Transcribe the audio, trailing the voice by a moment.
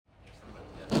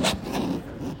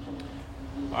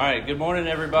All right, good morning,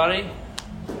 everybody.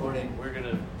 Good morning. We're going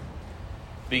to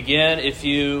begin. If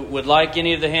you would like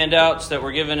any of the handouts that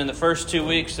were given in the first 2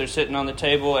 weeks, they're sitting on the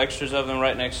table, extras of them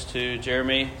right next to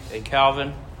Jeremy and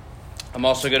Calvin. I'm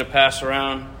also going to pass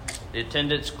around the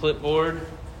attendance clipboard.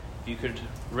 If you could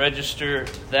register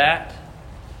that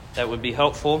would be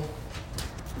helpful.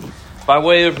 By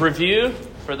way of review,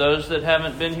 for those that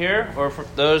haven't been here or for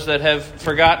those that have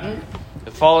forgotten,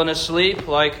 have fallen asleep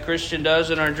like Christian does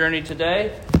in our journey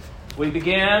today, we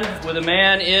began with a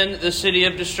man in the city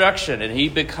of destruction, and he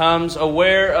becomes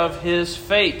aware of his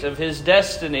fate, of his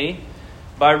destiny,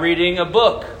 by reading a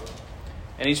book.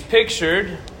 And he's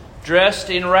pictured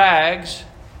dressed in rags,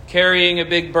 carrying a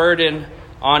big burden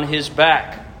on his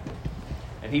back.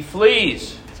 And he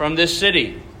flees from this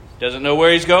city. Doesn't know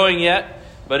where he's going yet.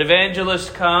 But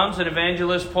evangelist comes, and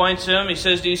evangelist points him. He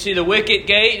says, "Do you see the wicket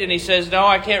gate?" And he says, "No,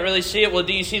 I can't really see it." "Well,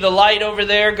 do you see the light over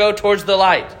there? Go towards the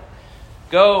light."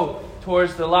 Go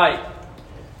towards the light.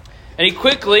 And he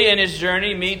quickly, in his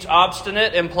journey, meets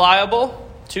obstinate and pliable,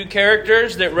 two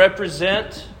characters that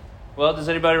represent, well, does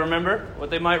anybody remember what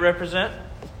they might represent?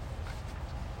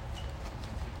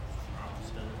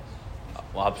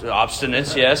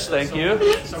 Obstinance, yes, thank you.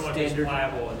 Someone who's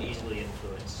pliable and easily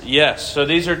influenced. Yes, so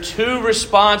these are two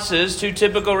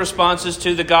typical responses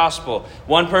to the gospel.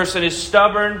 One person is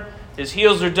stubborn, his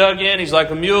heels are dug in, he's like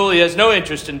a mule, he has no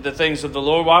interest in the things of the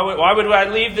Lord. Why would I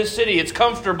leave this city? It's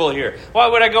comfortable here. Why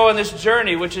would I go on this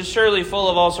journey, which is surely full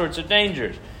of all sorts of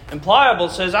dangers? And pliable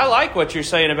says, "I like what you're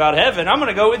saying about heaven, I'm going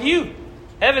to go with you.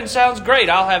 Heaven sounds great,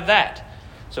 I'll have that."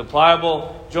 So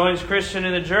pliable joins Christian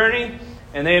in the journey,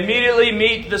 and they immediately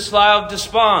meet the slough of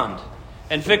despond.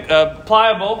 And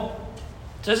pliable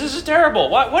says, "This is terrible.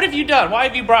 What have you done? Why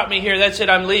have you brought me here? That's it,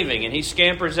 I'm leaving." And he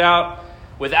scampers out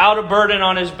without a burden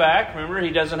on his back. Remember, he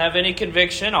doesn't have any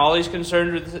conviction. All he's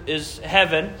concerned with is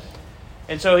heaven.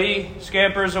 And so he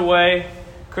scampers away.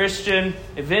 Christian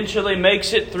eventually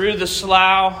makes it through the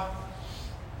slough.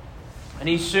 And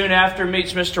he soon after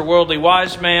meets Mr. Worldly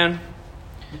Wise Man.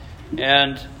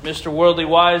 And Mr. Worldly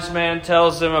Wise Man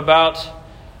tells them about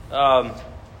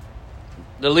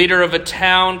the leader of a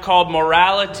town called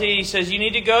Morality. He says, "You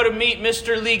need to go to meet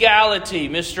Mr. Legality,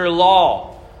 Mr.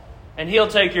 Law, and he'll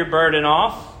take your burden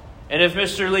off. And if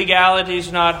Mr.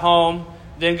 Legality's not home,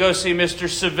 then go see Mr.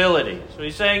 Civility." So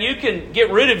he's saying you can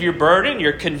get rid of your burden,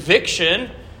 your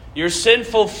conviction, your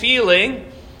sinful feeling,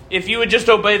 if you would just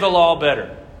obey the law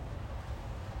better.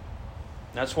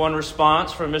 That's one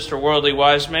response from Mr. Worldly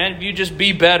Wise Man. You just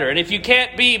be better. And if you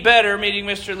can't be better meeting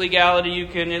Mr. Legality, you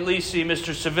can at least see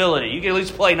Mr. Civility. You can at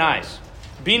least play nice.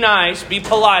 Be nice, be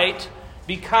polite,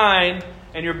 be kind,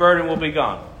 and your burden will be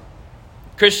gone.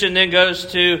 Christian then goes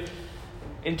to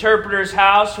interpreter's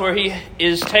house, where he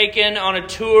is taken on a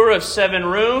tour of 7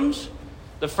 rooms,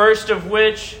 the first of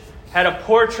which had a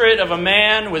portrait of a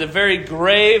man with a very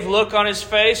grave look on his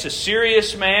face, a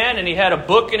serious man, and he had a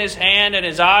book in his hand, and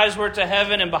his eyes were to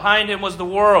heaven, and behind him was the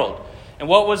world. And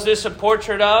what was this a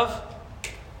portrait of?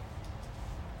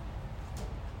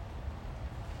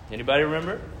 Anybody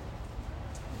remember?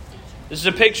 This is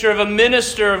a picture of a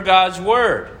minister of God's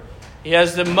Word. He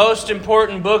has the most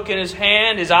important book in his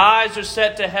hand. His eyes are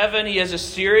set to heaven. He has a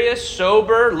serious,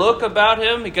 sober look about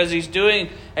him because he's doing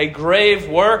a grave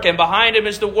work. And behind him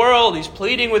is the world. He's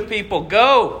pleading with people,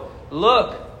 "Go,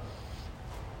 look."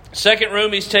 Second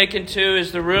room he's taken to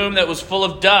is the room that was full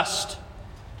of dust.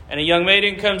 And a young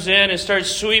maiden comes in and starts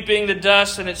sweeping the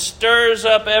dust, and it stirs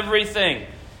up everything.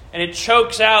 And it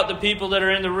chokes out the people that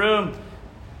are in the room.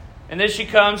 And then she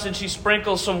comes and she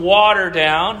sprinkles some water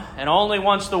down, and only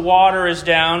once the water is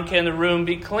down can the room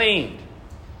be cleaned.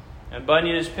 And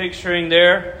Bunyan is picturing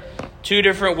there 2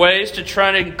 different ways to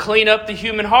try to clean up the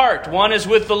human heart. One is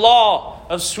with the law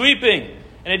of sweeping,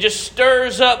 and it just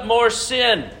stirs up more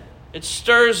sin. It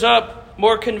stirs up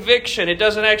more conviction. It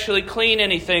doesn't actually clean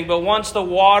anything, but once the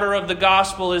water of the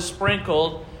gospel is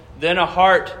sprinkled, then a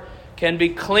heart can be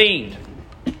cleaned.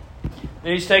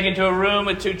 Then he's taken to a room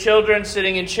with 2 children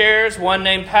sitting in chairs, one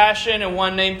named Passion and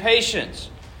one named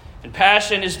Patience. And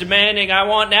Passion is demanding, "I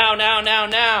want now, now, now,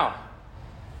 now."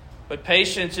 But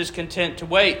Patience is content to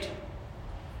wait.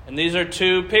 And these are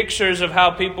 2 pictures of how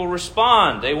people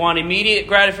respond. They want immediate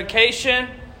gratification,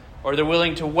 or they're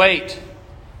willing to wait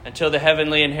until the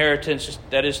heavenly inheritance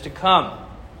that is to come.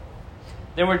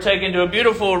 Then we're taken to a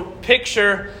beautiful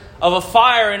picture of a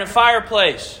fire in a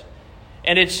fireplace.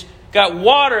 And it's got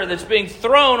water that's being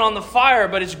thrown on the fire,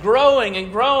 but it's growing and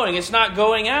growing. It's not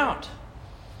going out.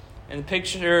 And the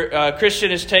picture, Christian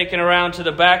is taken around to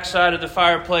the backside of the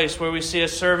fireplace, where we see a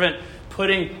servant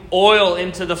putting oil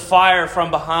into the fire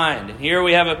from behind. And here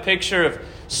we have a picture of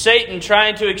Satan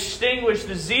trying to extinguish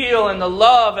the zeal and the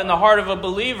love in the heart of a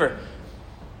believer.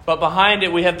 But behind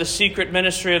it, we have the secret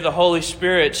ministry of the Holy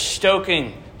Spirit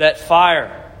stoking that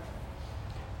fire.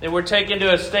 Then we're taken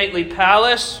to a stately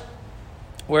palace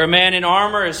where a man in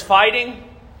armor is fighting,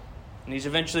 and he's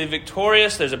eventually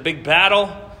victorious. There's a big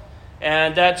battle,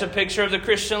 and that's a picture of the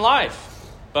Christian life.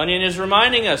 Bunyan is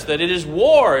reminding us that it is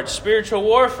war, it's spiritual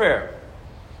warfare.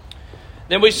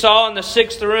 Then we saw in the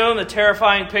 6th room the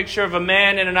terrifying picture of a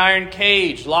man in an iron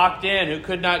cage, locked in, who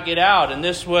could not get out. And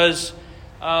this was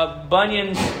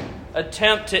Bunyan's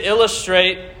attempt to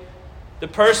illustrate the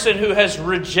person who has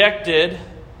rejected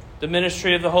the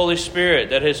ministry of the Holy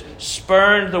Spirit, that has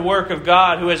spurned the work of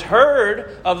God, who has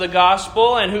heard of the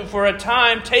gospel and who for a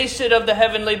time tasted of the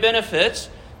heavenly benefits,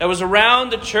 that was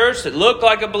around the church, that looked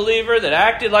like a believer, that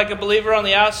acted like a believer on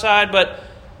the outside, but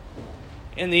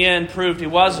in the end proved he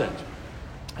wasn't.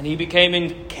 And he became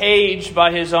encaged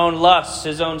by his own lusts,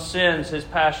 his own sins, his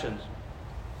passions.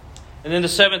 And then the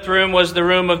 7th room was the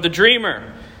room of the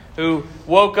dreamer, who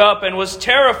woke up and was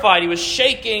terrified. He was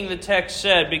shaking, the text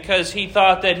said, because he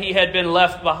thought that he had been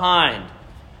left behind,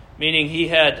 meaning he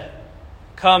had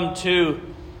come to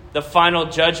the final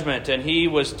judgment and he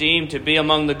was deemed to be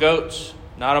among the goats,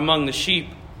 not among the sheep.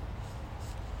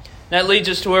 That leads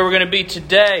us to where we're going to be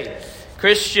today.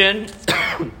 Christian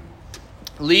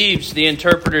leaves the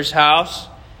interpreter's house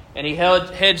and he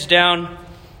heads down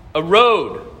a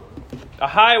road, a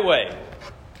highway.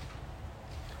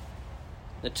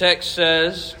 The text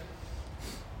says,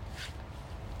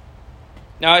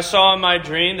 "Now I saw in my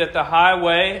dream that the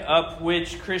highway up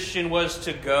which Christian was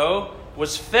to go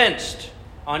was fenced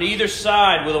on either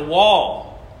side with a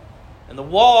wall. And the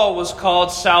wall was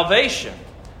called salvation.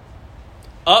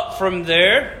 Up from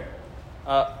there,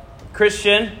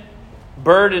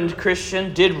 burdened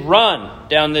Christian, did run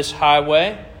down this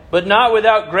highway, but not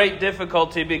without great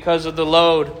difficulty because of the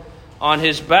load on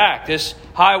his back. This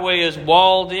highway is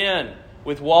walled in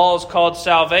with walls called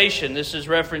salvation." This is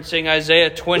referencing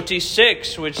Isaiah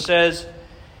 26, which says,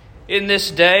 "In this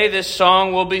day, this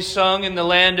song will be sung in the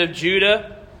land of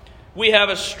Judah. We have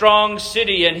a strong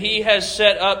city, and he has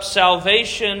set up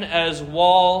salvation as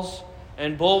walls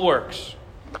and bulwarks."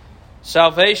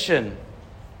 Salvation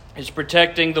is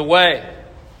protecting the way.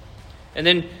 And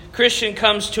then Christian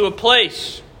comes to a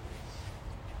place,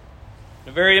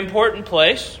 a very important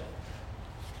place.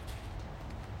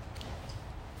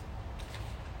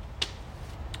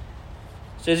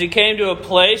 It says he came to a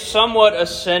place somewhat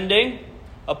ascending,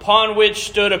 upon which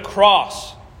stood a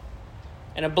cross,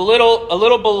 and a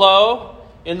little below,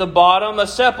 in the bottom, a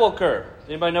sepulcher.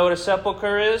 Anybody know what a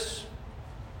sepulcher is?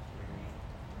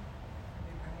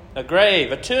 A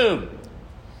grave, a tomb.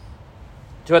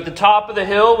 So at the top of the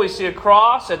hill we see a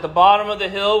cross. At the bottom of the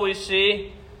hill we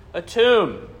see a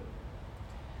tomb.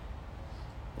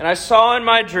 And I saw in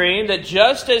my dream that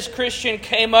just as Christian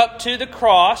came up to the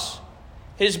cross,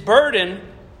 his burden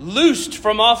loosed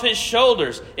from off his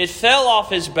shoulders. It fell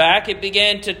off his back. It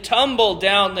began to tumble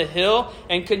down the hill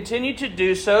and continued to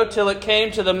do so till it came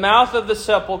to the mouth of the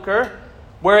sepulchre,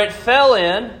 where it fell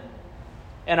in,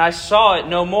 and I saw it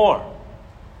no more.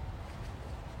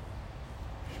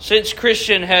 Since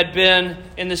Christian had been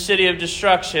in the city of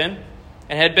destruction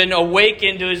and had been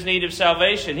awakened to his need of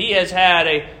salvation, he has had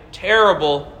a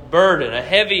terrible burden, a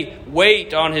heavy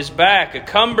weight on his back, a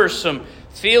cumbersome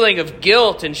feeling of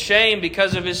guilt and shame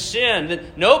because of his sin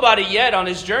that nobody yet on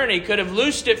his journey could have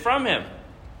loosed it from him.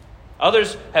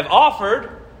 Others have offered.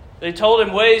 They told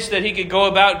him ways that he could go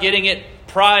about getting it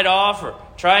pried off or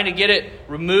trying to get it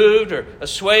removed or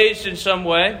assuaged in some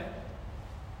way.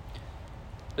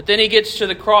 But then he gets to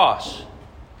the cross.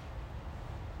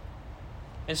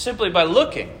 And simply by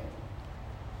looking,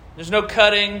 there's no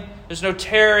cutting, there's no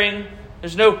tearing,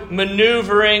 there's no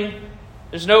maneuvering,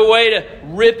 there's no way to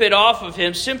rip it off of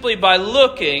him. Simply by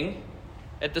looking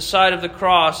at the side of the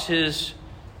cross, his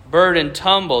burden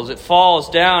tumbles. It falls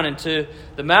down into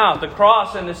the mouth. The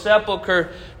cross and the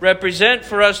sepulchre represent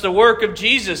for us the work of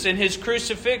Jesus in his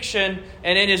crucifixion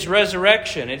and in his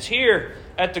resurrection. It's here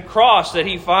at the cross that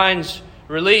he finds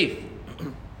relief.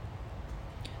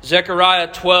 Zechariah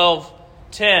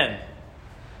 12:10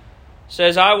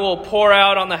 says, "I will pour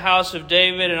out on the house of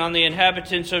David and on the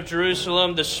inhabitants of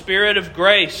Jerusalem the spirit of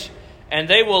grace, and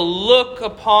they will look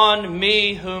upon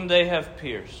me whom they have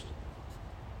pierced."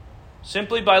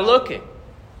 Simply by looking.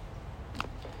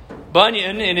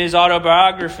 Bunyan, in his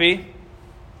autobiography,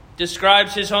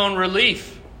 describes his own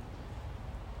relief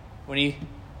when he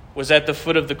was at the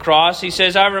foot of the cross. He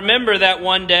says, "I remember that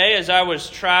one day as I was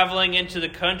traveling into the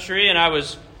country and I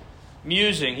was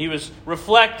musing. He was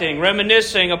reflecting,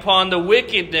 reminiscing upon the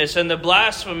wickedness and the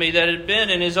blasphemy that had been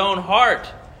in his own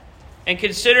heart, and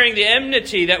considering the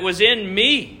enmity that was in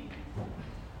me,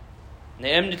 the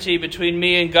enmity between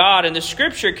me and God. And the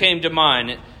scripture came to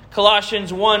mind.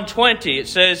 Colossians 1:20, it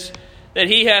says that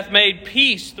he hath made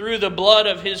peace through the blood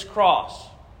of his cross.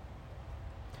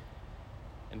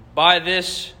 And by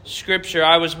this scripture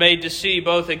I was made to see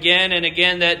both again and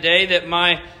again that day that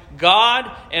my God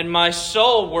and my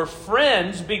soul were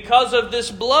friends because of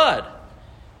this blood.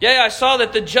 Yea, I saw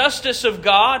that the justice of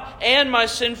God and my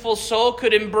sinful soul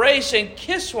could embrace and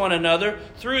kiss one another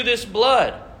through this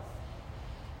blood.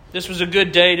 This was a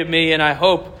good day to me, and I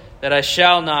hope that I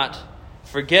shall not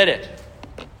forget it.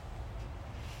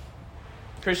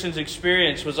 Christian's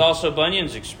experience was also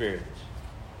Bunyan's experience.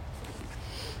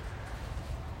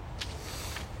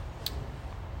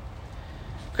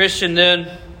 Christian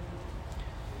then,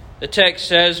 the text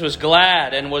says, was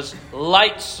glad and was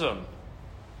lightsome.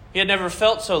 He had never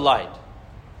felt so light.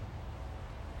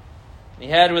 He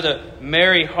had with a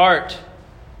merry heart.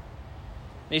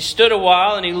 And he stood a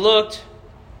while and he looked.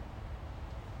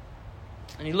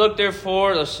 And he looked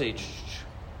therefore, let's see. It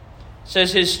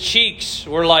says his cheeks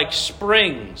were like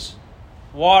springs.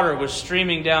 Water was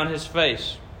streaming down his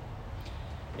face.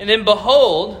 And then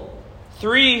behold,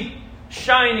 3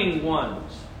 shining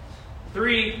ones,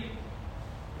 3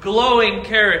 glowing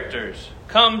characters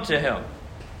come to him.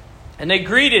 And they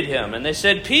greeted him, and they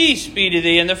said, "Peace be to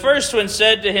thee." And the first one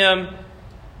said to him,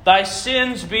 "Thy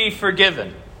sins be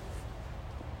forgiven."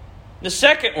 The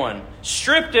second one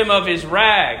stripped him of his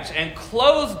rags and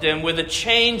clothed him with a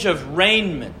change of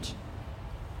raiment.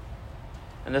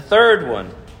 And the third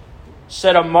one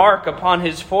set a mark upon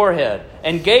his forehead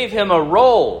and gave him a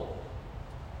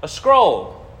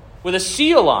scroll with a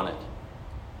seal on it.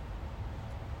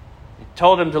 He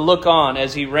told him to look on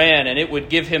as he ran, and it would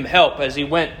give him help as he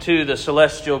went to the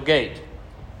celestial gate,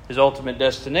 his ultimate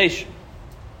destination.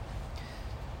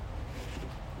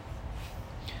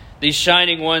 These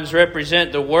shining ones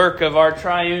represent the work of our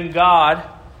triune God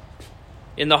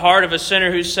in the heart of a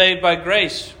sinner who's saved by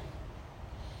grace.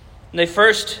 And the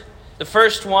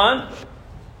first one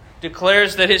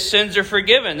declares that his sins are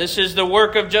forgiven. This is the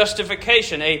work of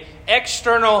justification, an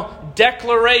external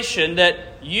declaration that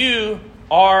you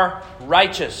are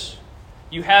righteous.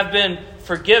 You have been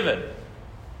forgiven.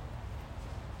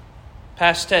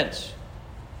 Past tense.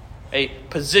 A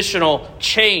positional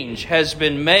change has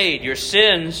been made. Your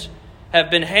sins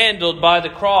have been handled by the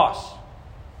cross.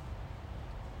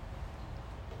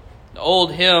 The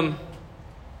old hymn,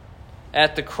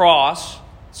 "At the Cross,"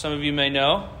 some of you may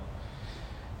know,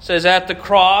 says, at the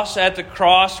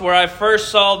cross, where I first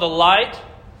saw the light,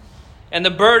 and the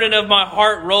burden of my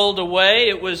heart rolled away.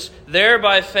 It was there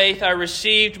by faith I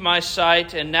received my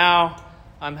sight, and now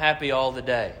I'm happy all the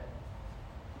day."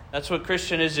 That's what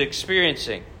Christian is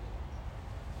experiencing.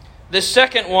 This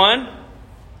second one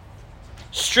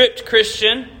stripped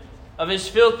Christian of his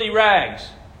filthy rags,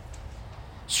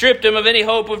 stripped him of any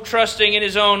hope of trusting in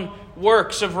his own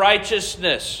works of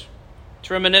righteousness. It's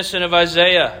reminiscent of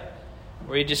Isaiah,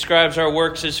 where he describes our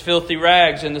works as filthy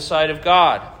rags in the sight of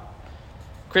God.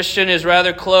 Christian is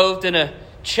rather clothed in a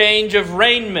change of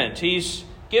raiment. He's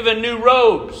given new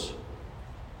robes.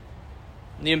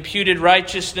 The imputed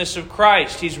righteousness of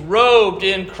Christ. He's robed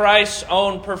in Christ's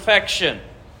own perfection.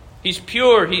 He's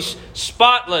pure. He's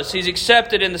spotless. He's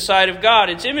accepted in the sight of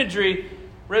God. It's imagery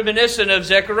reminiscent of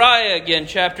Zechariah again,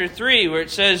 chapter 3, where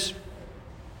it says,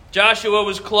 Joshua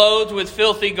was clothed with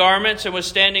filthy garments and was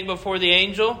standing before the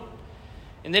angel.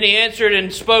 And then he answered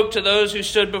and spoke to those who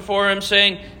stood before him,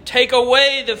 saying, "Take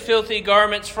away the filthy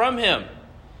garments from him."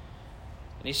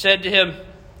 And he said to him,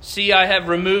 "See, I have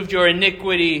removed your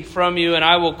iniquity from you, and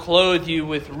I will clothe you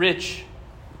with rich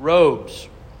robes."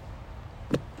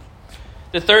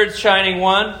 The third shining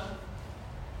one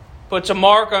puts a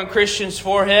mark on Christian's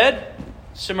forehead,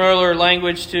 similar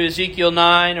language to Ezekiel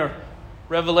 9 or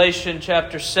Revelation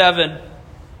chapter 7. And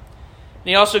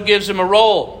he also gives him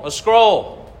a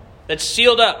scroll that's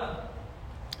sealed up.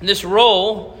 And this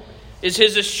roll is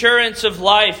his assurance of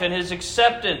life and his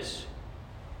acceptance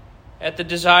at the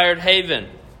desired heaven.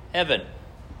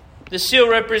 The seal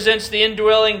represents the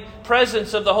indwelling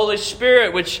presence of the Holy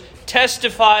Spirit, which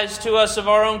testifies to us of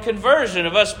our own conversion,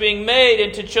 of us being made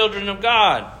into children of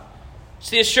God. It's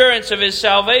the assurance of his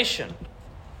salvation.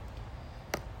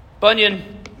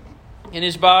 Bunyan, in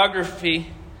his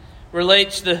biography,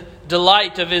 relates the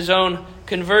delight of his own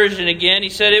conversion again. He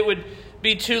said, "It would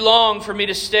be too long for me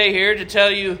to stay here to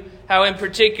tell you how in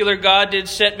particular God did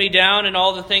set me down in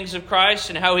all the things of Christ,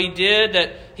 and how he did,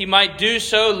 that he might do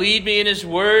so, lead me in his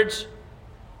words.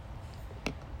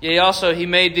 Yea, also he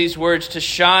made these words to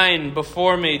shine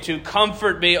before me, to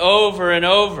comfort me over and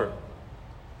over.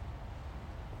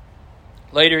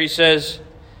 Later he says,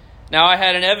 now I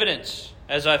had an evidence,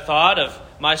 as I thought, of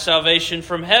my salvation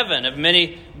from heaven, of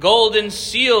many golden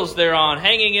seals thereon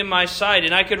hanging in my sight.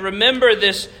 And I could remember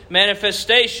this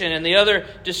manifestation and the other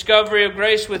discovery of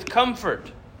grace with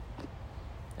comfort.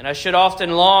 And I should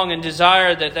often long and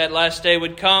desire that that last day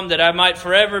would come, that I might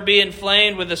forever be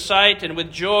inflamed with the sight and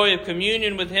with joy of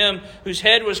communion with him whose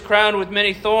head was crowned with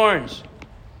many thorns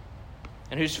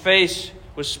and whose face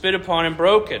was spit upon and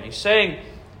broken. He's saying,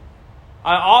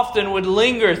 I often would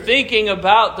linger thinking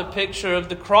about the picture of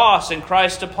the cross and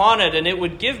Christ upon it, and it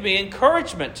would give me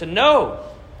encouragement to know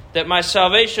that my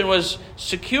salvation was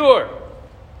secure.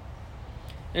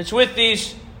 And it's with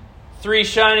these three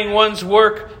shining ones'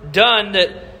 work done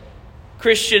that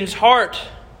Christian's heart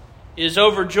is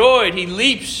overjoyed. He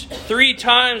leaps 3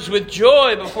 times with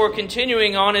joy before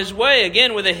continuing on his way,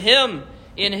 again with a hymn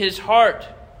in his heart.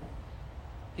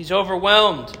 He's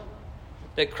overwhelmed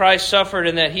that Christ suffered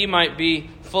and that he might be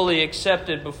fully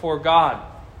accepted before God.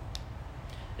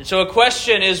 And so a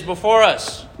question is before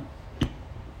us,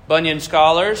 Bunyan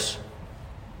scholars.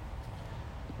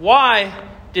 Why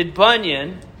did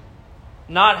Bunyan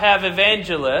not have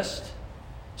evangelists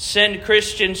send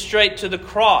Christians straight to the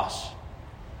cross?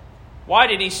 Why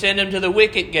did he send him to the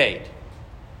wicket gate?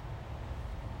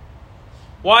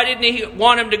 Why didn't he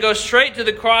want him to go straight to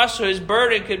the cross so his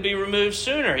burden could be removed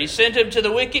sooner? He sent him to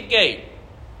the wicket gate.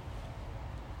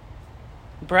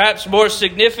 Perhaps more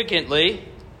significantly,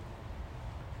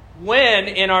 when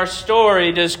in our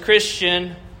story does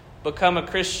Christian become a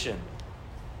Christian?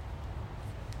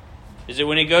 Is it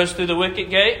when he goes through the wicket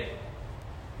gate?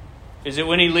 Is it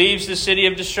when he leaves the city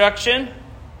of destruction?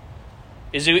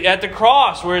 Is it at the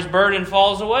cross where his burden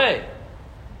falls away?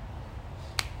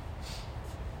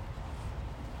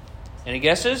 Any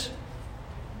guesses?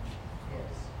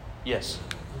 Yes.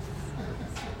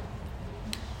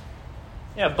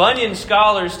 Yeah, Bunyan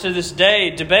scholars to this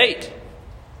day debate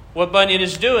what Bunyan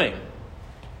is doing.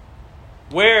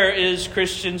 Where is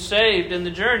Christian saved in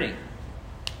the journey?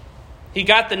 He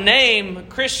got the name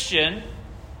Christian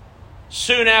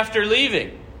soon after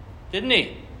leaving, didn't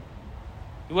he?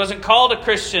 He wasn't called a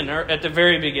Christian at the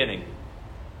very beginning.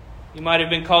 He might have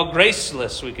been called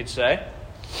graceless, we could say.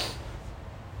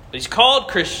 But he's called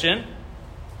Christian.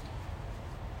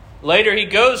 Later he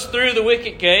goes through the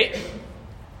wicket gate,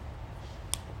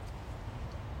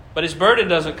 but his burden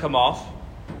doesn't come off.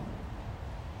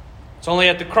 It's only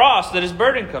at the cross that his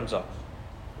burden comes off.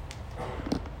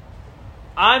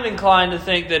 I'm inclined to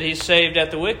think that he's saved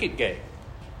at the wicket gate.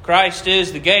 Christ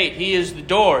is the gate. He is the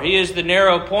door. He is the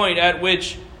narrow point at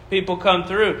which people come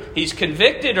through. He's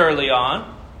convicted early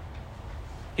on.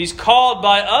 He's called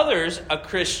by others a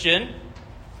Christian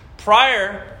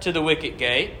prior to the wicket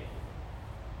gate.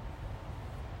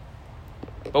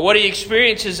 But what he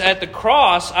experiences at the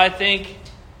cross, I think,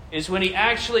 is when he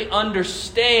actually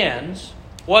understands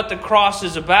what the cross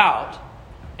is about,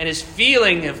 and his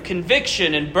feeling of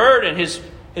conviction and burden, his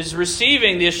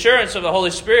receiving the assurance of the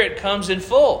Holy Spirit comes in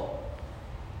full.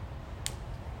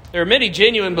 There are many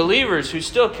genuine believers who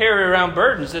still carry around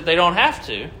burdens that they don't have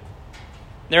to.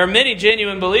 There are many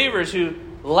genuine believers who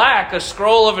lack a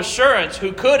scroll of assurance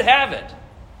who could have it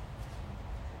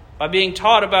by being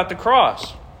taught about the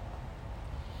cross.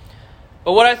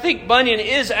 But what I think Bunyan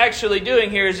is actually doing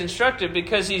here is instructive,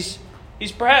 because he's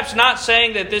perhaps not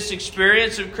saying that this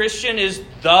experience of Christian is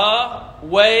the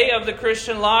way of the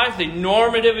Christian life, the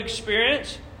normative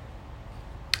experience.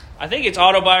 I think it's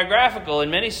autobiographical in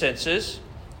many senses.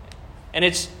 And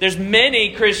there's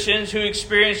many Christians who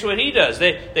experience what he does.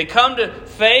 They come to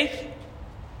faith,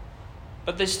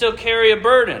 but they still carry a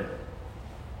burden.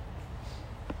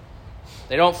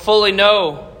 They don't fully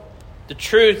know the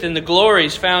truth and the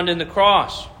glories found in the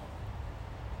cross.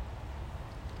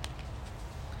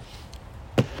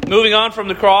 Moving on from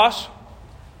the cross,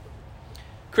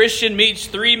 Christian meets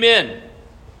 3 men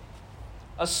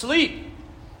asleep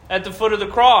at the foot of the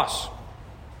cross.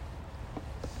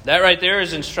 That right there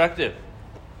is instructive.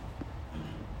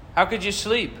 How could you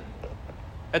sleep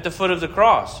at the foot of the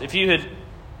cross? If you had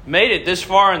made it this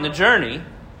far in the journey,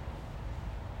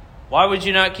 why would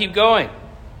you not keep going?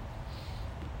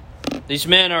 These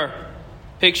men are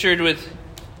pictured with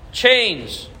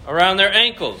chains around their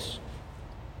ankles.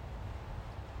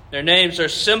 Their names are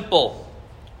Simple,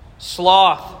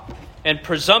 Sloth, and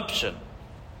Presumption.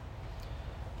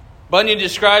 Bunyan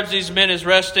describes these men as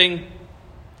resting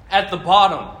at the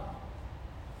bottom,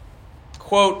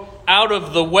 quote, out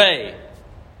of the way.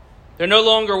 They're no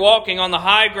longer walking on the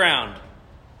high ground.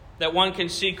 that one can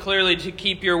see clearly to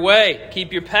keep your way,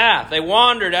 keep your path. They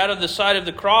wandered out of the sight of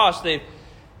the cross. They've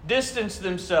distanced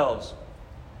themselves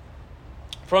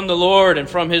from the Lord and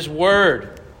from His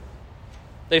Word.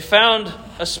 They found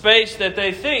a space that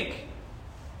they think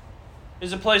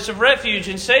is a place of refuge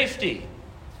and safety.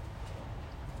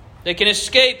 They can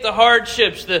escape the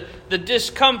hardships, the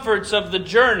discomforts of the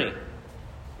journey.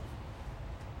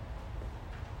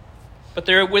 But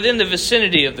they're within the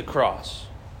vicinity of the cross.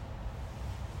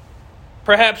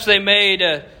 Perhaps they made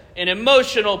an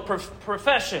emotional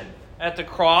profession at the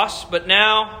cross, but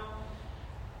now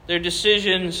their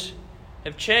decisions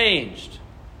have changed.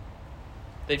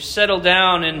 They've settled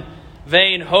down in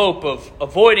vain hope of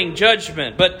avoiding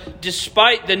judgment. But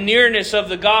despite the nearness of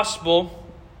the gospel,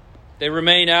 they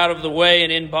remain out of the way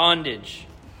and in bondage.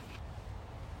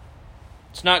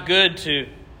 It's not good to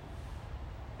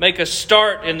make a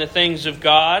start in the things of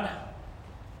God,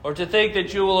 or to think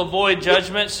that you will avoid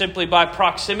judgment simply by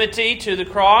proximity to the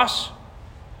cross,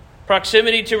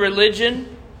 proximity to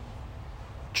religion.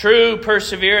 True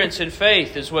perseverance in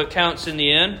faith is what counts in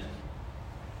the end.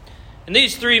 And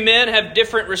these three men have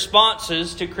different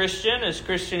responses to Christian as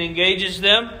Christian engages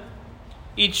them,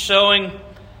 each showing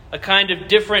a kind of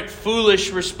different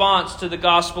foolish response to the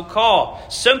gospel call.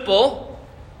 Simple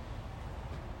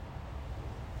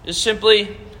is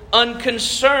simply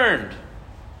unconcerned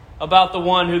about the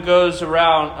one who goes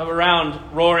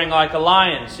around roaring like a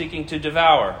lion, seeking to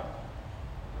devour.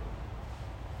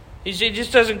 He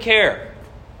just doesn't care.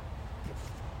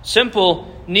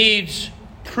 Simple needs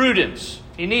prudence.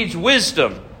 He needs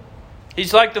wisdom.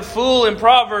 He's like the fool in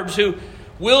Proverbs who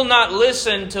will not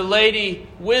listen to Lady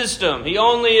Wisdom. He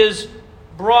only is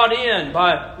brought in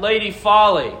by Lady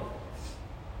Folly,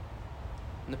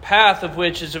 the path of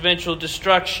which is eventual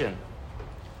destruction.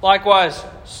 Likewise,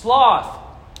 sloth,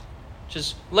 which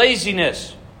is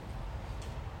laziness.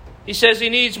 He says he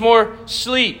needs more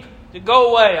sleep.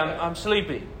 Go away, I'm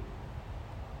sleepy.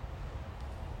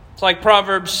 It's like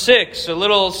Proverbs 6, a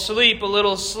little sleep, a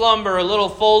little slumber, a little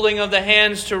folding of the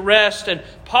hands to rest, and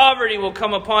poverty will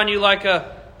come upon you like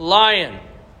a lion.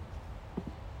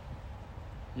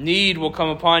 Need will come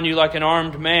upon you like an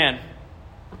armed man.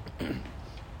 And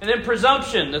then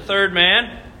presumption, the third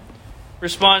man,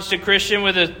 responds to Christian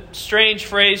with a strange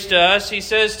phrase to us. He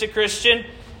says to Christian,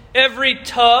 every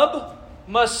tub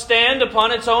must stand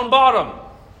upon its own bottom.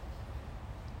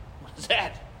 What's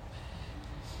that?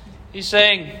 He's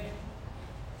saying,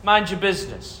 mind your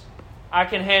business. I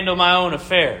can handle my own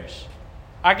affairs.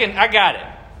 I got it.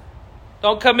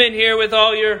 Don't come in here with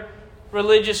all your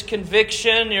religious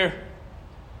conviction, your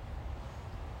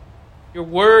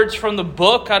words from the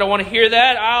book. I don't want to hear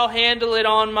that. I'll handle it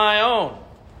on my own.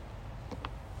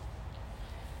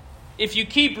 If you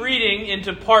keep reading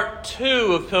into part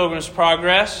 2 of Pilgrim's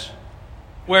Progress,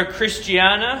 where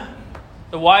Christiana,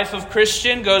 the wife of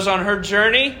Christian, goes on her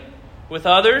journey with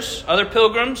other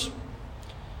pilgrims,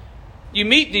 you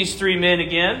meet these three men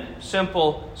again,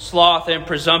 simple, sloth, and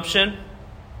presumption.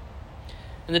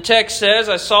 And the text says,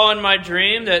 I saw in my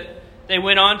dream that they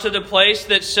went on to the place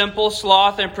that simple,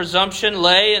 sloth, and presumption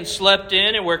lay and slept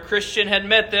in, and where Christian had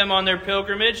met them on their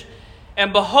pilgrimage.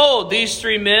 And behold, these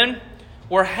three men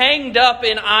were hanged up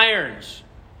in irons,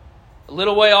 a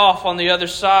little way off on the other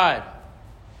side.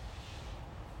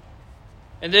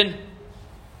 And then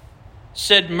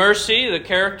said Mercy, the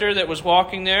character that was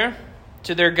walking there,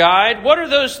 to their guide, what are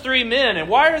those three men, and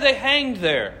why are they hanged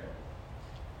there?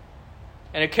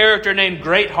 And a character named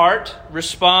Greatheart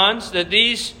responds that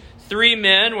these three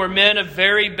men were men of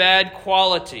very bad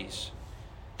qualities.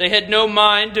 They had no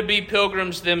mind to be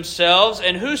pilgrims themselves,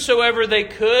 and whosoever they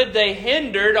could, they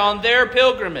hindered on their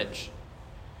pilgrimage.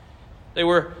 They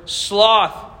were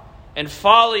sloth and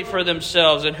folly for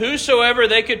themselves, and whosoever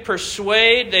they could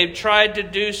persuade, they tried to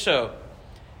do so.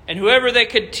 And whoever they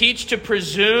could teach to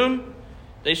presume,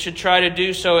 they should try to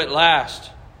do so at last.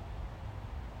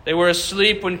 They were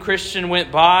asleep when Christian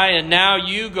went by, and now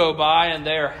you go by and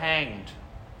they are hanged.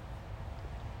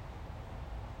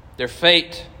 Their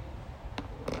fate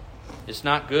is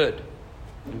not good.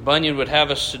 And Bunyan would have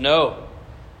us to know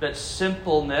that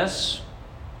simpleness,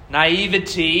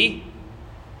 naivety,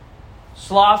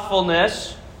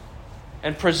 slothfulness,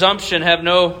 and presumption have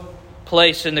no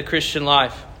place in the Christian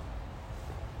life.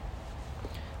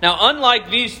 Now,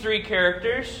 unlike these three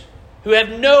characters who have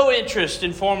no interest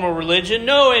in formal religion,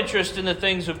 no interest in the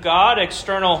things of God,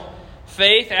 external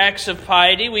faith, acts of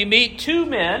piety, we meet two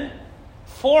men,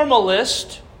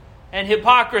 formalist and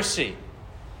hypocrisy.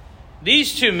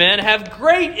 These two men have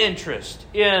great interest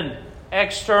in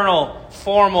external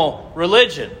formal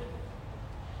religion.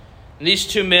 And these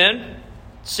two men,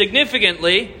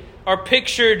 significantly, are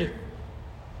pictured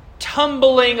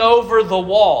tumbling over the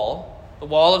wall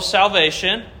of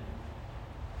salvation,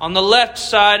 on the left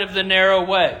side of the narrow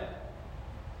way.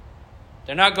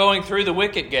 They're not going through the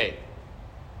wicket gate.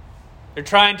 They're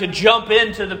trying to jump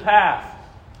into the path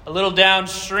a little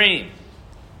downstream.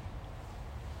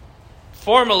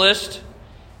 Formalist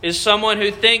is someone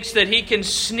who thinks that he can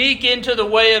sneak into the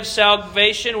way of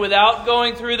salvation without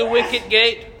going through the wicket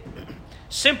gate,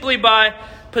 simply by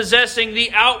possessing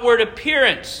the outward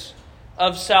appearance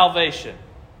of salvation.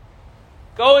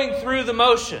 Going through the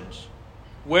motions,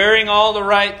 wearing all the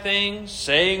right things,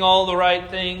 saying all the right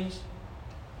things,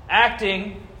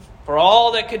 acting for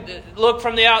all that could look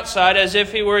from the outside as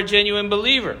if he were a genuine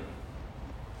believer.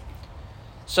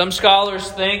 Some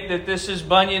scholars think that this is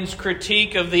Bunyan's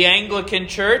critique of the Anglican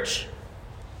Church.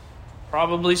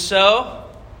 Probably so.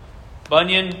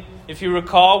 Bunyan, if you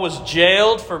recall, was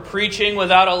jailed for preaching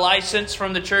without a license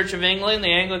from the Church of England,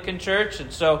 the Anglican Church,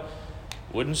 and so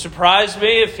it wouldn't surprise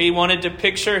me if he wanted to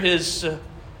picture the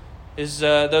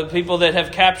people that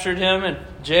have captured him and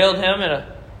jailed him in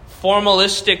a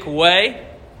formalistic way.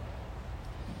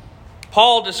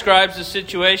 Paul describes the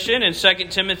situation in 2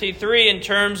 Timothy 3 in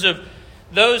terms of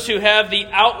those who have the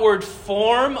outward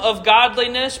form of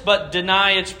godliness but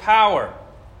deny its power.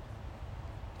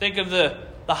 Think of the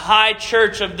high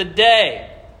church of the day,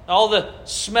 all the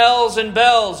smells and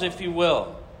bells, if you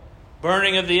will.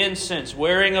 Burning of the incense,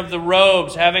 wearing of the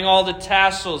robes, having all the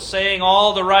tassels, saying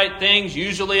all the right things,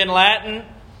 usually in Latin.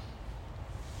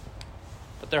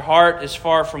 But their heart is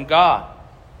far from God.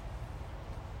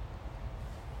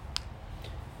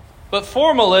 But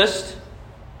formalist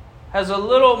has a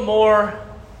little more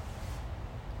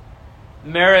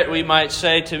merit, we might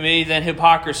say, to me, than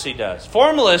hypocrisy does.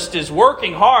 Formalist is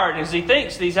working hard as he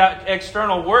thinks these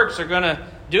external works are going to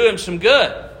do him some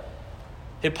good.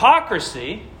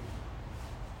 Hypocrisy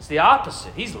is the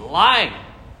opposite. He's lying.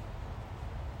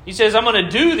 He says, I'm going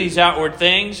to do these outward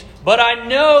things, but I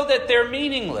know that they're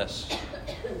meaningless.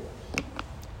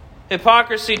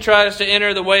 Hypocrisy tries to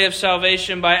enter the way of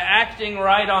salvation by acting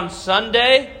right on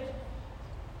Sunday,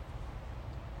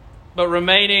 but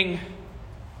remaining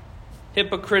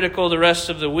hypocritical the rest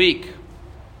of the week.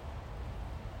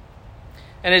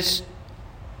 And it's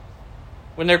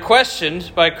when they're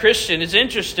questioned by a Christian, it's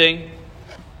interesting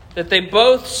that they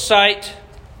both cite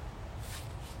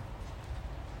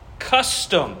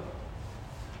custom,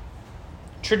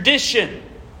 tradition.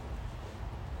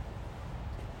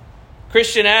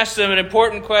 Christian asked them an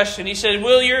important question. He said,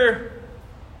 will your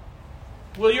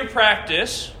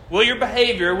practice, will your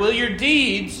behavior, will your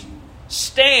deeds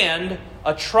stand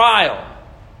a trial?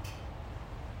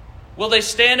 Will they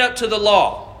stand up to the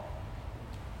law?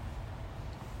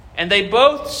 And they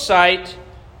both cite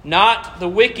not the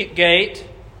wicket gate.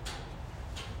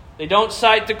 They don't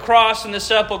cite the cross and the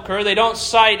sepulchre. They don't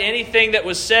cite anything that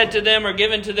was said to them or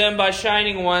given to them by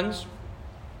shining ones.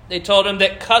 They told him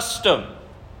that custom,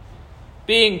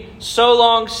 being so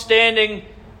long standing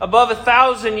above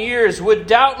 1,000 years, would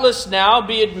doubtless now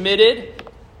be admitted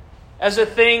as a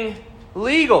thing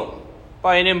legal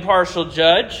by an impartial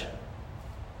judge.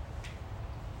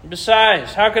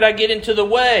 Besides, how could I get into the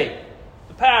way,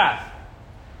 the path,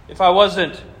 if I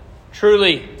wasn't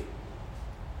truly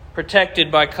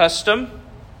protected by custom?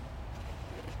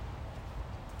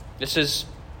 This is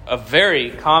a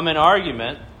very common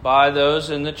argument by those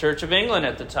in the Church of England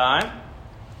at the time.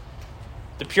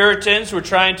 The Puritans were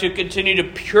trying to continue to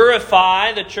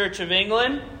purify the Church of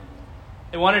England.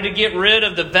 They wanted to get rid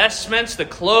of the vestments, the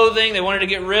clothing. They wanted to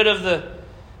get rid of the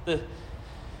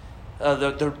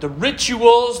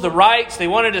rituals, the rites. They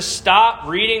wanted to stop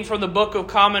reading from the Book of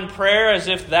Common Prayer as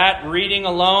if that reading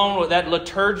alone, that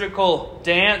liturgical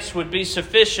dance would be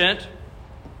sufficient.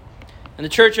 And the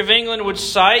Church of England would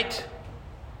cite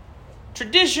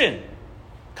tradition,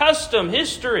 custom,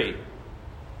 history,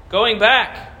 going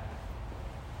back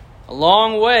a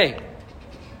long way.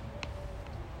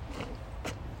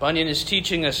 Bunyan is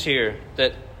teaching us here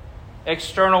that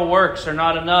external works are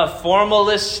not enough.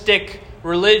 Formalistic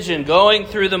religion, going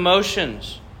through the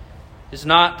motions, is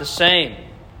not the same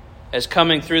as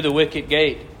coming through the wicket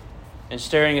gate and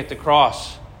staring at the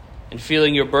cross and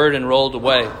feeling your burden rolled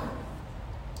away.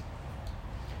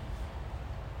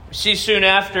 We see soon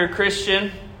after a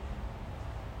Christian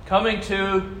coming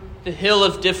to the hill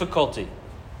of difficulty.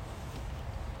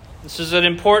 This is an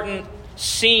important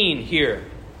scene here.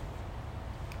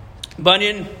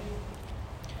 Bunyan,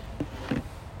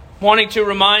 wanting to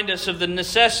remind us of the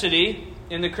necessity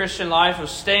in the Christian life of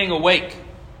staying awake,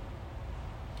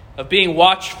 of being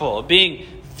watchful, of being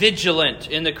vigilant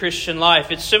in the Christian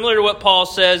life. It's similar to what Paul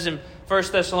says in 1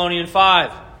 Thessalonians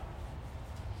 5.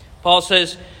 Paul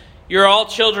says, "You're all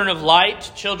children of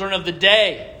light, children of the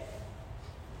day.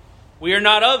 We are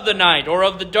not of the night or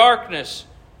of the darkness.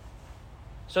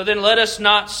 So then let us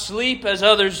not sleep as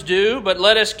others do, but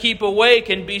let us keep awake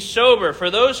and be sober. For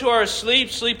those who are asleep,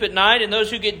 sleep at night, and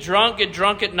those who get drunk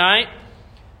at night.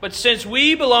 But since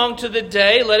we belong to the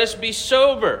day, let us be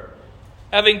sober,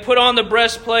 having put on the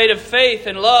breastplate of faith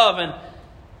and love and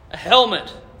a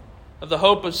helmet of the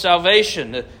hope of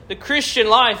salvation." The Christian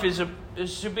life is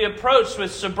to be approached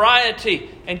with sobriety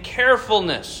and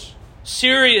carefulness,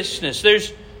 seriousness.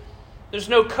 There's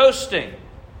no coasting.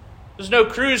 There's no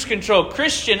cruise control.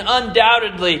 Christian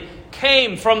undoubtedly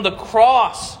came from the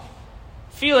cross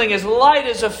feeling as light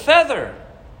as a feather.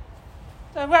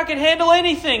 I can handle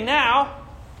anything now.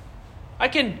 I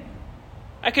can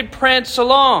prance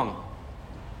along,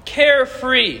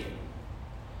 carefree.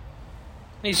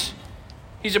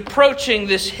 He's approaching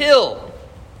this hill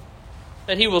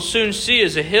that he will soon see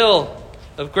as a hill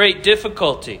of great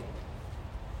difficulty.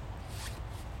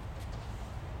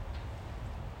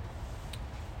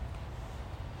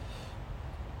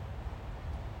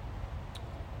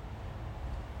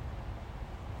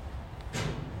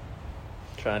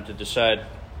 Trying to decide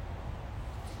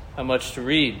how much to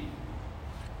read.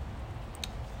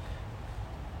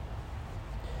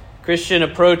 Christian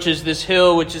approaches this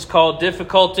hill which is called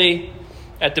difficulty.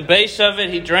 At the base of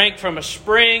it, he drank from a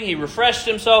spring. He refreshed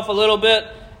himself a little bit,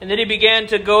 and then he began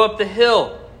to go up the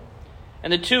hill.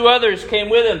 And the two others came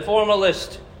with him,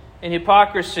 formalist and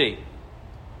hypocrisy.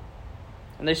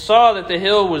 And they saw that the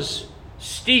hill was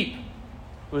steep,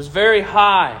 it was very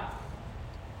high,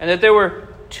 and that there were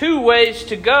two ways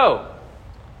to go.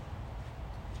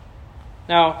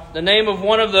 Now, the name of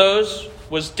one of those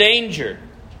was danger,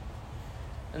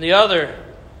 and the other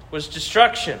was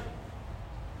destruction.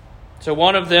 So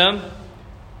one of them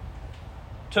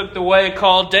took the way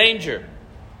called danger,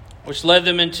 which led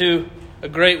them into a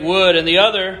great wood, and the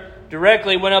other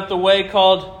directly went up the way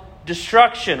called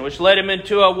destruction, which led him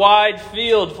into a wide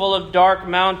field full of dark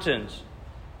mountains.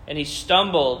 And he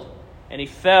stumbled, and he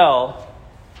fell,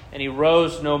 and he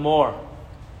rose no more.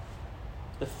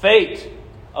 The fate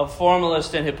of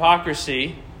formalist and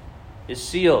hypocrisy is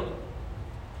sealed.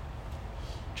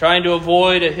 Trying to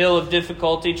avoid a hill of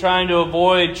difficulty, trying to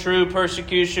avoid true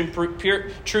persecution,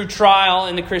 true trial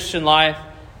in the Christian life,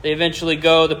 they eventually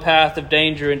go the path of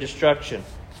danger and destruction.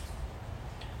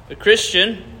 The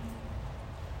Christian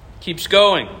keeps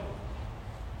going.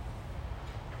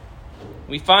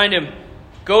 We find him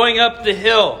going up the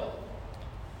hill,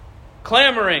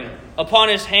 clambering upon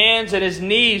his hands and his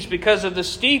knees because of the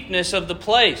steepness of the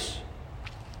place.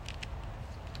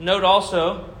 Note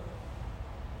also,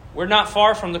 we're not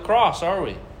far from the cross, are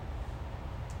we?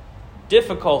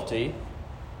 Difficulty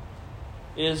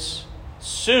is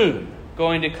soon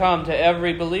going to come to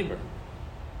every believer,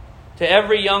 to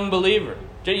every young believer.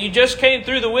 You just came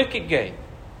through the wicket gate.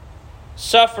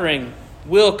 Suffering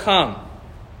will come.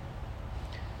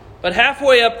 But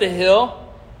halfway up the hill,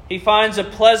 he finds a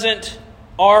pleasant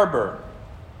arbor,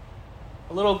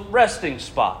 a little resting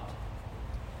spot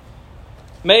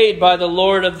made by the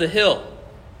Lord of the hill.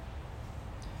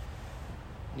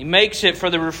 He makes it for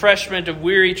the refreshment of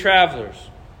weary travelers.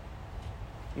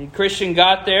 And Christian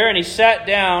got there and he sat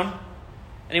down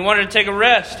and he wanted to take a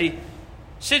rest. He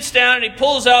sits down and he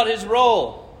pulls out his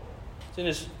roll. It's in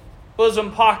his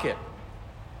bosom pocket.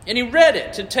 And he read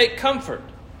it to take comfort.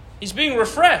 He's being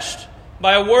refreshed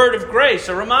by a word of grace,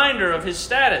 a reminder of his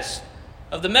status,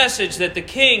 of the message that the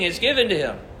king has given to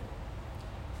him.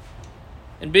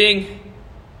 And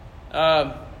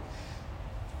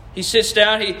he sits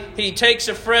down, he takes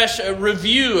a fresh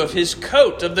review of his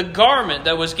coat, of the garment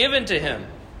that was given to him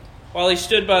while he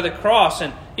stood by the cross,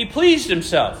 and he pleased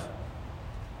himself.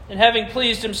 And having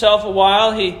pleased himself a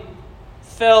while, he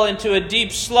fell into a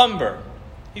deep slumber.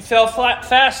 He fell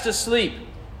fast asleep.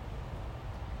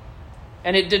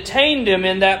 And it detained him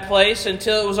in that place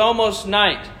until it was almost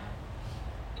night.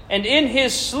 And in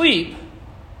his sleep,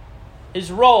 his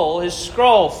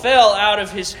scroll fell out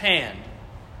of his hand.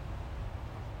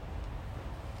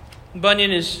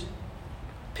 Bunyan is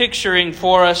picturing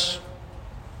for us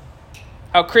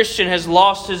how Christian has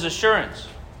lost his assurance.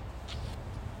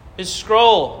 His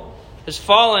scroll has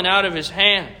fallen out of his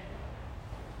hand.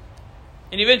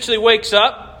 And he eventually wakes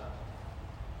up.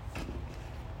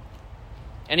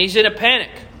 And he's in a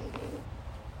panic.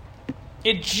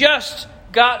 He'd just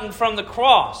gotten from the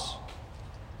cross.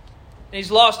 And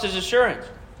he's lost his assurance.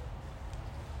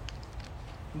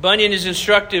 Bunyan is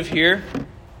instructive here.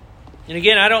 And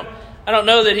again, I don't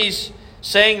know that he's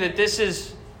saying that this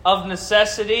is of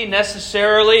necessity,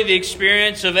 necessarily the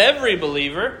experience of every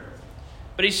believer.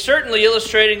 but he's certainly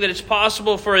illustrating that it's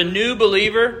possible for a new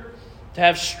believer to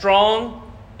have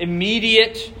strong,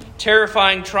 immediate,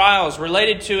 terrifying trials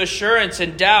related to assurance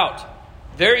and doubt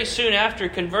very soon after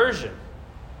conversion.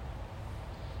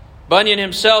 Bunyan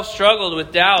himself struggled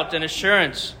with doubt and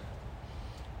assurance.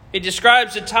 He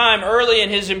describes a time early in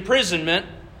his imprisonment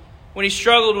when he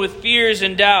struggled with fears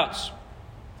and doubts.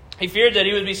 He feared that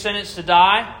he would be sentenced to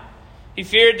die. He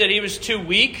feared that he was too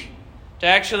weak to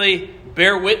actually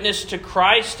bear witness to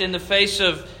Christ in the face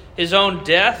of his own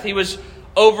death. He was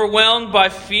overwhelmed by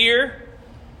fear.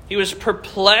 He was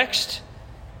perplexed,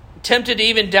 tempted to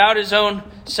even doubt his own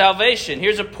salvation.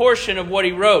 Here's a portion of what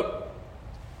he wrote.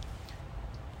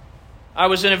 I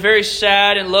was in a very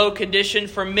sad and low condition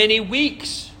for many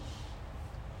weeks.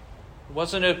 It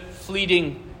wasn't a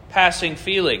fleeting, passing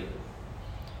feeling.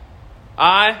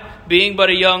 I, being but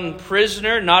a young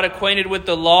prisoner, not acquainted with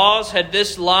the laws, had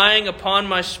this lying upon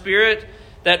my spirit,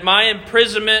 that my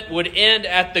imprisonment would end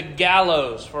at the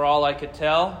gallows, for all I could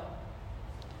tell.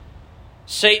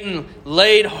 Satan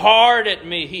laid hard at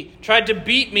me. He tried to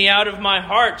beat me out of my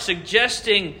heart,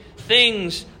 suggesting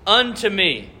things unto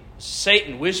me.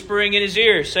 Satan whispering in his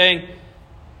ear, saying,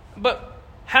 but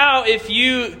how, if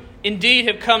you indeed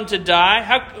have come to die,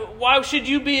 why should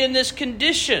you be in this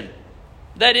condition?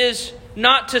 That is,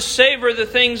 not to savor the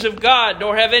things of God,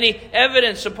 nor have any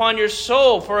evidence upon your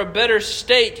soul for a better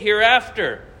state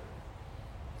hereafter.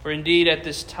 For indeed at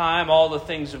this time all the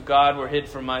things of God were hid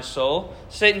from my soul.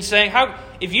 Satan saying,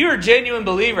 if you're a genuine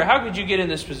believer, how could you get in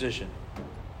this position?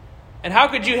 And how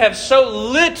could you have so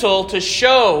little to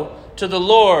show to the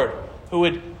Lord, who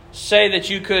would say that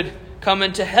you could come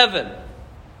into heaven? It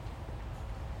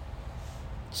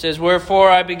says, wherefore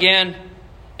I began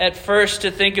at first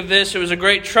to think of this. It was a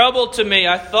great trouble to me.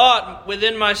 I thought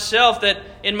within myself that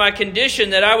in my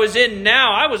condition that I was in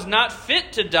now, I was not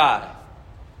fit to die.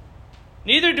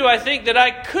 Neither do I think that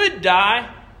I could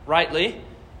die rightly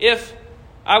if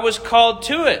I was called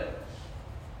to it.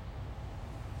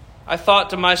 I thought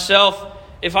to myself,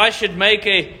 if I should make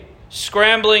a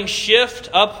scrambling shift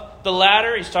up the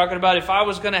ladder, he's talking about if I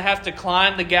was going to have to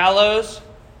climb the gallows,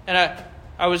 and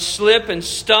I would slip and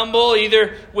stumble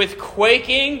either with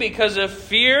quaking because of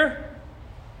fear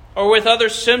or with other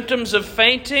symptoms of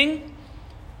fainting,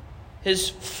 his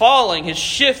falling, his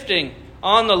shifting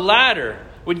on the ladder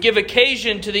would give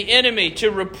occasion to the enemy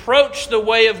to reproach the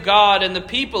way of God and the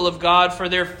people of God for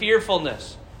their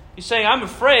fearfulness. He's saying, I'm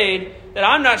afraid that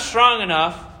I'm not strong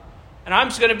enough, and I'm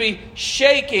just going to be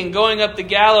shaking going up the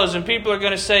gallows, and people are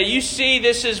going to say, you see,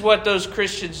 this is what those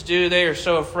Christians do. They are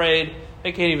so afraid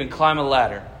they can't even climb a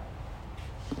ladder.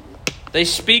 They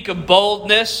speak of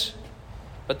boldness,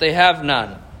 but they have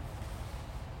none.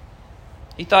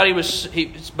 He thought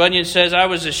Bunyan says, I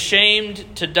was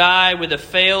ashamed to die with a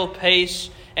fail pace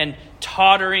and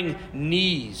tottering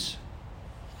knees.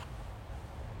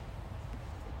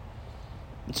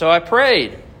 And so I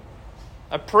prayed.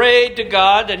 I prayed to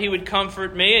God that He would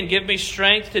comfort me and give me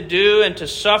strength to do and to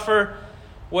suffer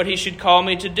what He should call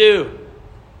me to do.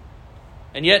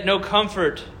 And yet no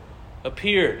comfort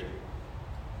appeared.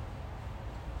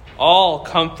 All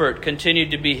comfort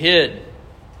continued to be hid.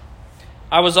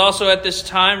 I was also at this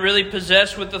time really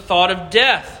possessed with the thought of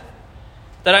death,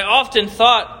 that I often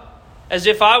thought as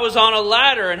if I was on a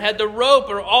ladder and had the rope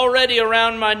already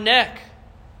around my neck.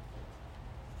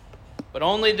 But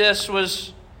only this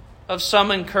was of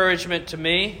some encouragement to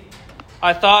me.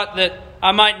 I thought that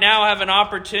I might now have an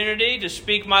opportunity to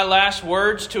speak my last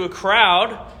words to a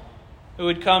crowd who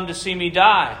would come to see me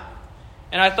die.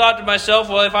 And I thought to myself,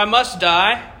 well, if I must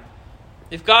die,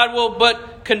 if God will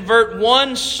but convert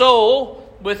one soul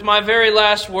with my very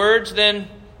last words, then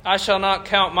I shall not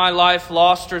count my life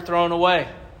lost or thrown away.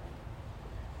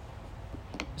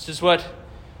 This is what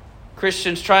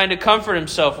Christians trying to comfort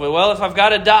himself with. Well, if I've got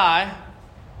to die,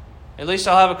 at least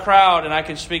I'll have a crowd and I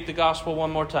can speak the gospel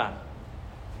one more time.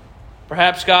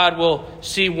 Perhaps God will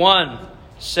see one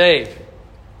saved.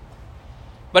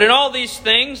 But in all these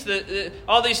things,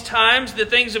 all these times, the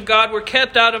things of God were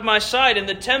kept out of my sight, and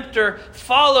the tempter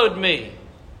followed me.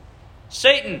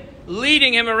 Satan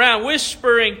leading him around,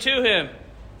 whispering to him.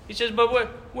 He says,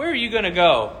 but where are you going to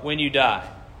go when you die?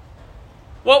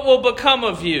 What will become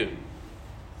of you?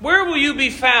 Where will you be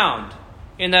found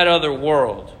in that other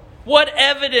world? What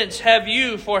evidence have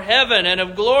you for heaven and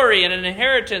of glory and an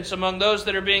inheritance among those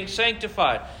that are being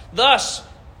sanctified? Thus,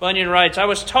 Bunyan writes, I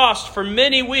was tossed for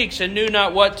many weeks and knew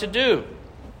not what to do.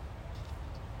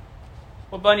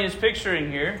 What Bunyan's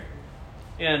picturing here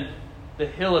in the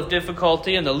hill of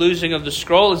difficulty and the losing of the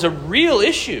scroll is a real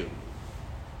issue.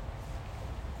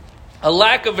 A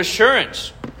lack of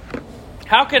assurance.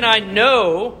 How can I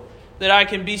know that I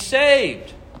can be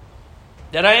saved?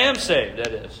 That I am saved,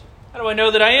 that is. How do I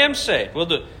know that I am saved? Well,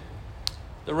 the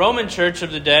Roman church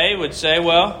of the day would say,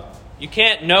 well, you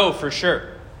can't know for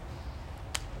sure.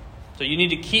 So you need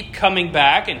to keep coming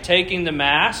back and taking the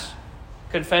Mass,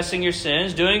 confessing your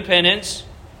sins, doing penance.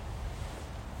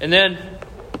 And then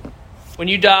when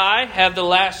you die, have the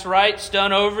last rites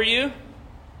done over you.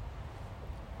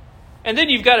 And then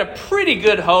you've got a pretty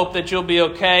good hope that you'll be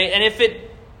okay. And if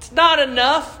it's not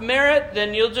enough merit,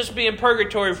 then you'll just be in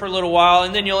purgatory for a little while,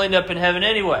 and then you'll end up in heaven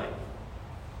anyway.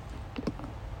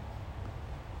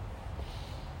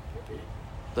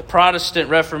 The Protestant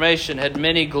Reformation had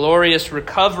many glorious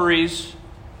recoveries,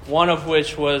 one of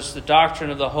which was the doctrine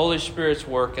of the Holy Spirit's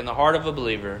work in the heart of a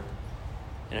believer,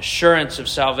 an assurance of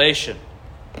salvation.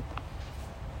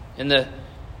 In the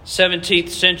 17th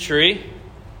century,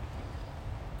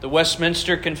 the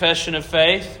Westminster Confession of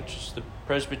Faith, which is the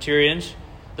Presbyterians,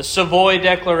 the Savoy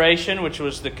Declaration, which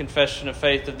was the Confession of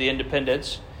Faith of the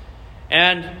Independents,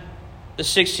 and the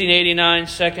 1689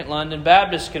 Second London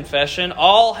Baptist Confession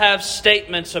all have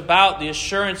statements about the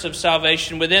assurance of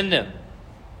salvation within them.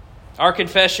 Our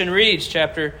confession reads,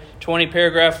 chapter 20,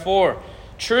 paragraph 4,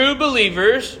 "True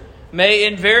believers may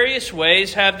in various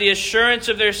ways have the assurance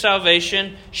of their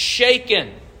salvation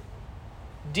shaken,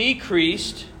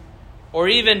 decreased, or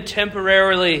even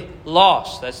temporarily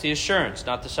lost." That's the assurance,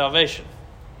 not the salvation.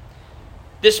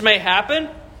 This may happen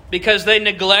because they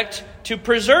neglect to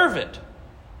preserve it,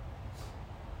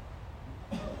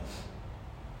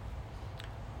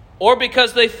 or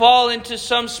because they fall into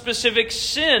some specific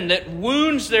sin that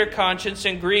wounds their conscience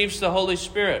and grieves the Holy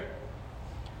Spirit.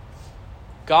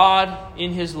 God,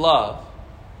 in His love,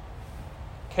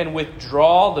 can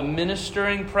withdraw the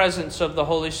ministering presence of the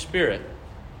Holy Spirit,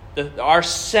 our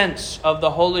sense of the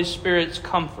Holy Spirit's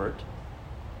comfort,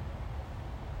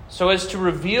 so as to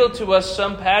reveal to us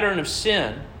some pattern of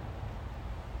sin,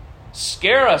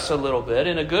 scare us a little bit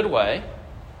in a good way,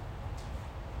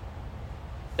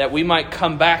 that we might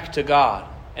come back to God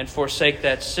and forsake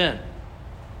that sin.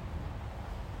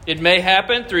 It may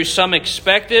happen through some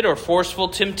expected or forceful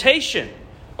temptation,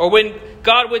 or when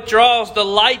God withdraws the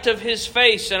light of His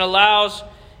face and allows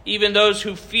even those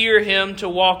who fear Him to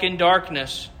walk in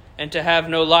darkness and to have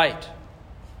no light.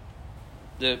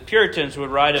 The Puritans would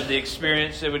write of the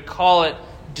experience, they would call it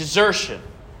desertion.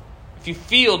 If you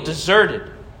feel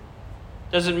deserted,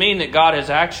 doesn't mean that God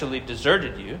has actually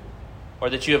deserted you, or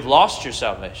that you have lost your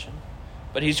salvation,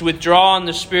 but He's withdrawn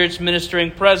the Spirit's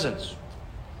ministering presence.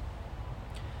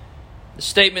 The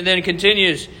statement then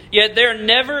continues, "Yet they're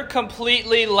never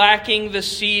completely lacking the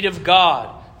seed of God,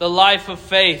 the life of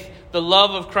faith, the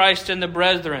love of Christ and the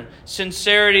brethren,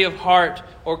 sincerity of heart,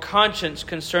 or conscience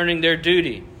concerning their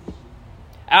duty.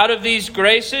 Out of these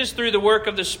graces, through the work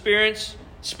of the Spirit,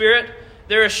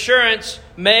 their assurance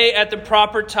may at the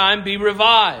proper time be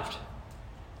revived.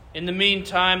 In the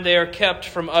meantime, they are kept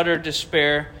from utter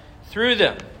despair through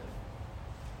them."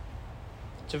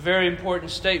 It's a very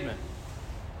important statement.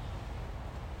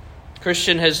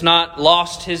 Christian has not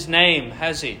lost his name,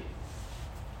 has he?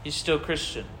 He's still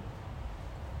Christian.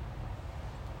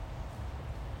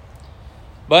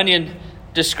 Bunyan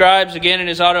describes again in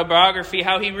his autobiography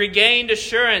how he regained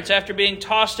assurance after being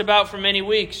tossed about for many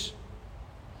weeks.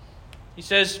 He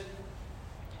says,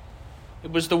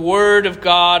 "It was the word of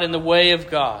God and the way of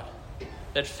God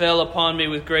that fell upon me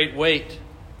with great weight."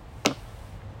 He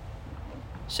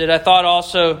said, "I thought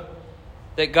also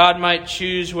that God might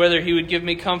choose whether He would give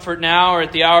me comfort now or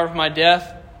at the hour of my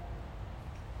death.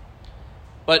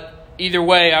 But either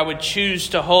way, I would choose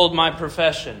to hold my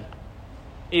profession,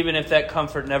 even if that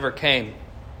comfort never came.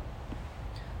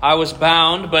 I was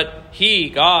bound, but He,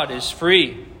 God, is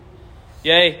free.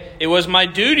 Yea, it was my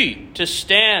duty to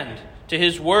stand to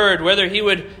His word, whether He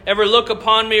would ever look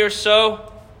upon me or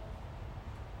so.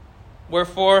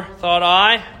 Wherefore, thought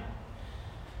I,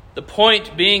 the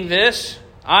point being this,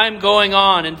 I am going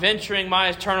on and venturing my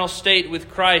eternal state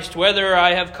with Christ, whether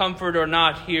I have comfort or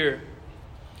not here.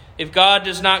 If God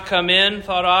does not come in,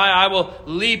 thought I will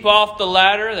leap off the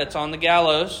ladder that's on the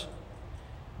gallows,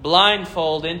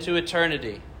 blindfold into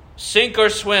eternity. Sink or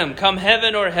swim, come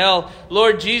heaven or hell.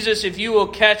 Lord Jesus, if you will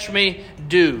catch me,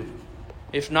 do.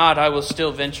 If not, I will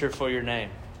still venture for your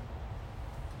name."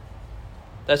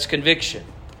 That's conviction.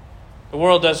 The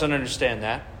world doesn't understand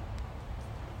that.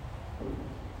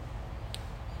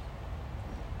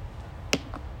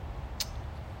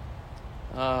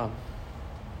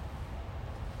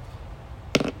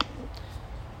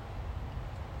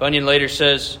 Bunyan later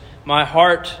says, "My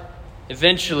heart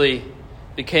eventually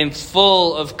became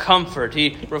full of comfort."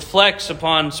 He reflects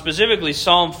upon specifically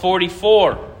Psalm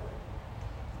 44.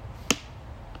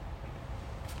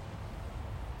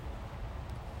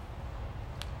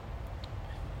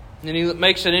 And he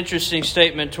makes an interesting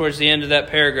statement towards the end of that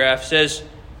paragraph. He says,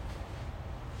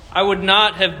 I would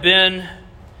not have been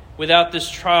without this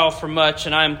trial for much,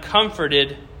 and I am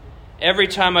comforted every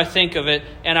time I think of it,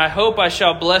 and I hope I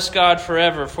shall bless God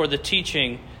forever for the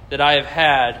teaching that I have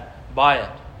had by it.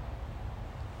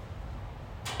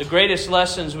 The greatest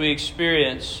lessons we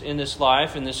experience in this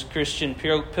life, in this Christian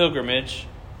pilgrimage,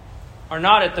 are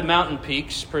not at the mountain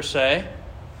peaks per se,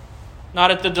 not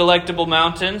at the delectable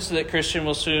mountains that Christian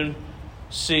will soon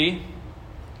see,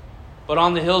 but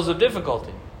on the hills of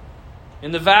difficulty,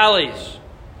 in the valleys.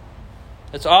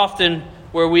 That's often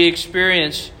where we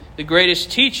experience the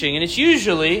greatest teaching. And it's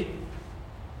usually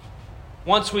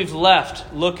once we've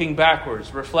left, looking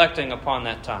backwards, reflecting upon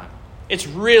that time. It's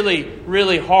really,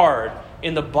 really hard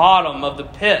in the bottom of the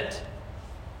pit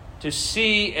to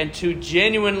see and to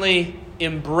genuinely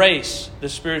embrace the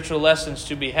spiritual lessons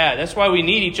to be had. That's why we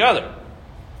need each other.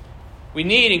 We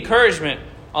need encouragement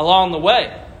along the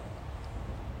way.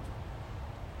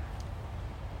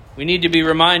 We need to be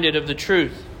reminded of the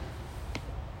truth.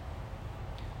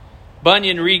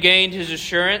 Bunyan regained his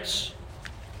assurance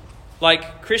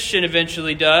like Christian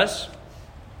eventually does.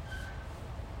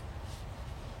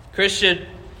 Christian,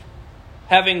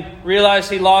 having realized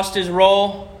he lost his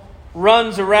role,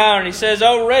 runs around and he says,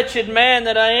 "Oh, wretched man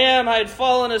that I am, I had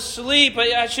fallen asleep.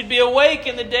 I should be awake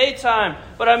in the daytime,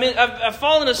 but I've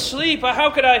fallen asleep.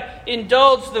 How could I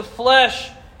indulge the flesh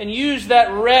and use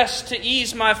that rest to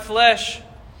ease my flesh?"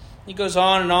 He goes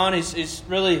on and on. He's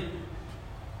really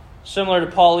similar to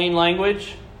Pauline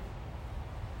language.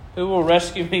 Who will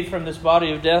rescue me from this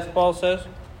body of death, Paul says.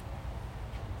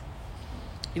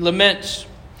 He laments.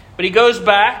 But he goes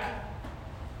back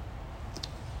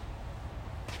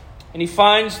and he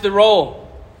finds the roll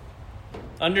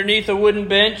underneath a wooden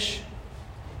bench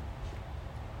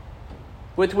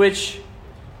with which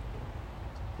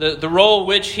the roll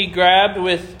which he grabbed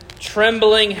with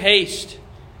trembling haste.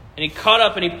 And he caught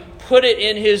up and he put it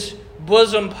in his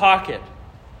bosom pocket.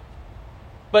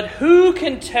 But who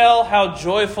can tell how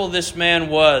joyful this man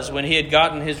was when he had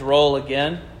gotten his roll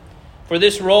again? For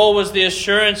this roll was the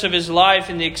assurance of his life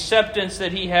and the acceptance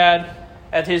that he had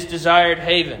at his desired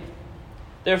haven.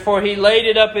 Therefore he laid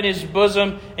it up in his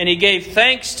bosom, and he gave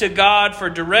thanks to God for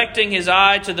directing his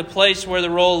eye to the place where the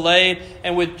roll lay.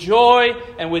 And with joy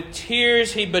and with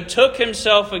tears he betook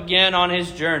himself again on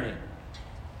his journey.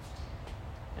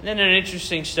 And then an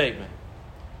interesting statement.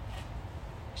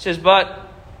 He says, "But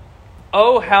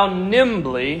oh, how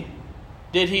nimbly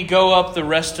did he go up the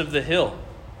rest of the hill."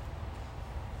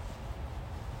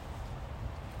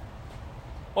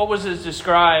 What was it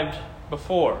described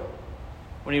before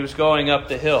when he was going up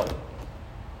the hill?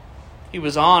 He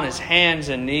was on his hands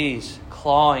and knees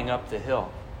clawing up the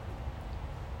hill.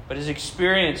 But his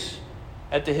experience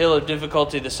at the hill of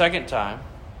difficulty the second time,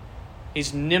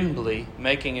 he's nimbly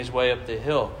making his way up the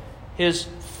hill. His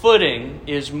footing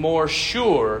is more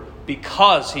sure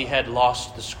because he had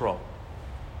lost the scroll.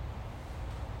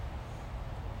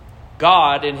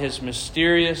 God, in his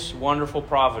mysterious, wonderful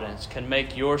providence, can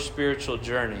make your spiritual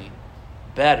journey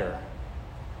better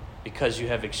because you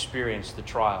have experienced the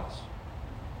trials,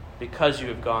 because you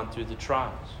have gone through the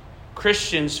trials.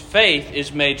 Christians' faith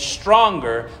is made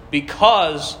stronger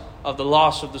because of the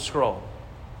loss of the scroll.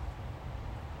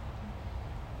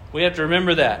 We have to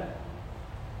remember that.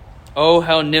 Oh,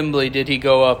 how nimbly did he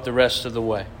go up the rest of the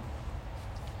way.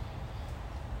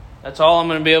 That's all I'm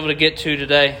going to be able to get to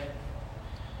today.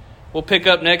 We'll pick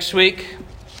up next week.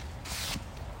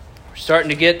 We're starting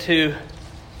to get to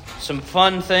some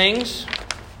fun things.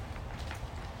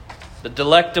 The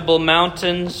delectable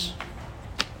mountains.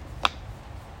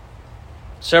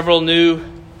 Several new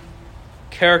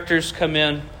characters come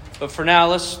in. But for now,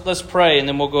 let's pray and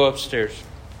then we'll go upstairs.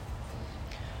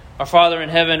 Our Father in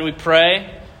heaven, we pray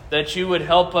that you would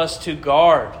help us to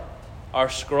guard our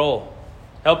scroll.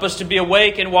 Help us to be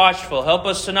awake and watchful. Help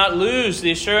us to not lose the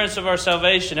assurance of our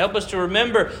salvation. Help us to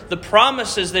remember the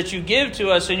promises that you give to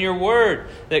us in your word,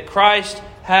 that Christ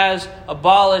has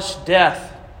abolished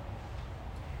death.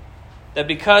 That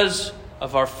because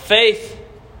of our faith,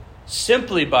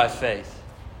 simply by faith,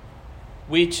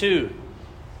 we too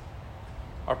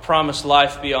are promised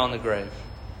life beyond the grave.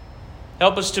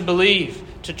 Help us to believe,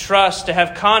 to trust, to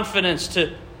have confidence,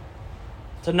 to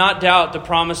not doubt the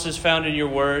promises found in your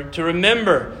word, to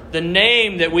remember the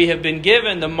name that we have been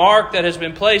given, the mark that has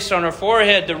been placed on our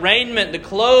forehead, the raiment, the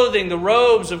clothing, the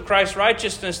robes of Christ's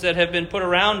righteousness that have been put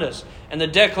around us, and the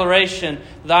declaration,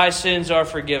 thy sins are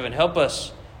forgiven. Help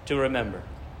us to remember.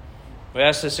 We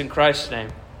ask this in Christ's name.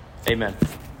 Amen.